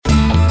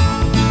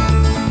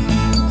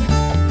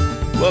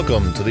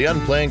Welcome to The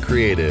Unplanned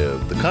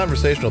Creative, the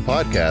conversational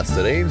podcast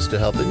that aims to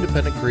help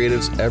independent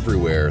creatives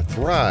everywhere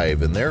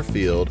thrive in their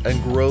field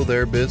and grow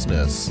their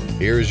business.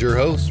 Here's your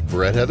host,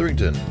 Brett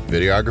Hetherington,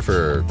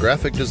 videographer,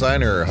 graphic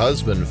designer,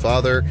 husband,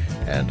 father,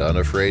 and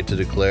unafraid to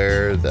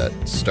declare that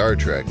Star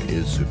Trek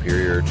is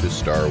superior to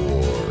Star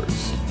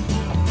Wars.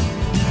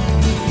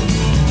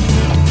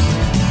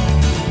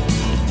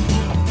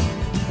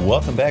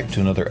 Welcome back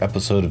to another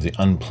episode of The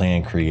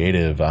Unplanned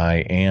Creative. I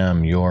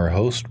am your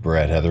host,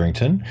 Brett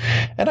Hetherington,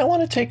 and I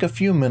want to take a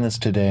few minutes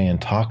today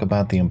and talk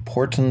about the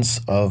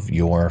importance of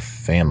your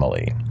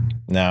family.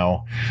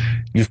 Now,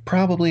 you've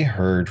probably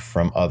heard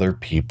from other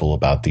people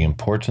about the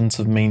importance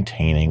of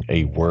maintaining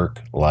a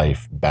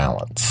work-life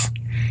balance.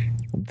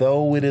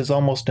 Though it is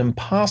almost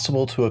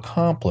impossible to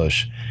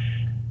accomplish,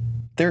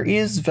 there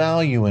is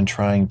value in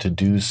trying to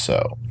do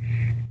so.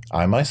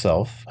 I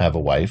myself have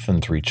a wife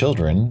and 3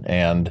 children,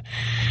 and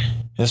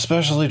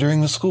especially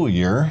during the school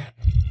year,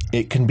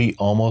 it can be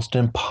almost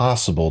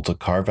impossible to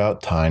carve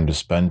out time to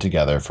spend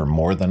together for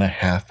more than a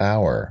half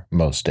hour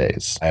most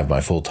days. I have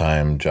my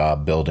full-time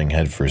job building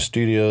Headfirst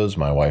Studios.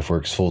 My wife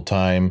works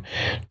full-time.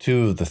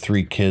 2 of the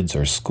 3 kids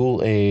are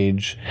school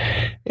age.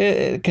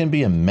 It can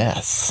be a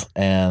mess.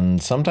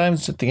 And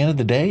sometimes at the end of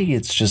the day,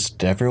 it's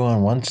just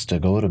everyone wants to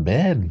go to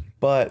bed.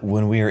 But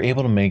when we are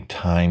able to make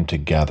time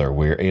together,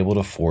 we are able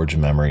to forge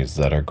memories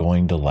that are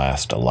going to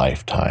last a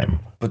lifetime.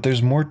 But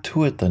there's more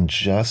to it than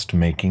just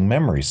making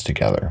memories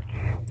together.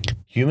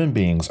 Human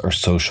beings are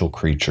social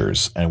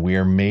creatures, and we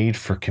are made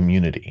for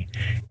community.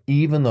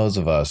 Even those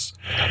of us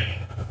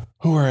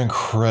who are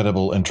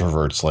incredible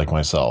introverts like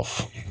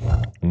myself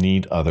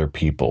need other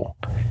people.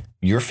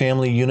 Your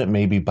family unit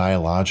may be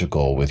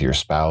biological with your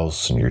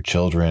spouse and your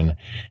children.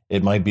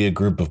 It might be a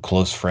group of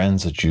close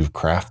friends that you've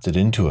crafted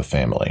into a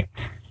family.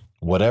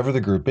 Whatever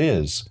the group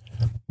is,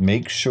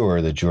 make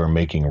sure that you are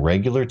making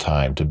regular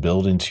time to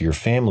build into your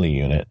family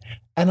unit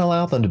and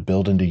allow them to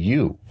build into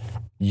you.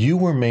 You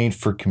were made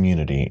for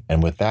community,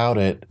 and without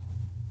it,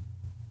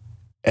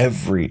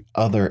 every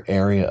other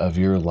area of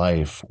your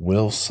life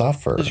will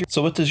suffer.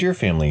 So what does your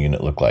family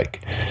unit look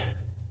like?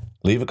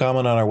 Leave a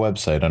comment on our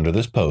website under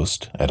this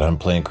post at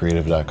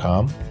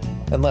unplannedcreative.com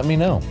and let me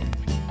know.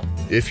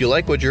 If you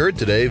like what you heard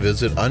today,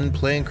 visit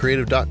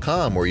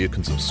unplannedcreative.com, where you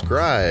can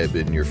subscribe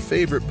in your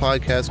favorite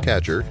podcast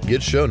catcher,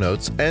 get show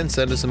notes, and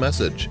send us a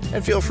message.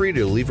 And feel free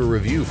to leave a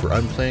review for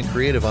Unplanned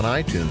Creative on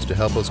iTunes to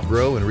help us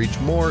grow and reach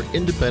more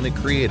independent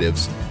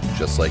creatives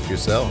just like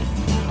yourself.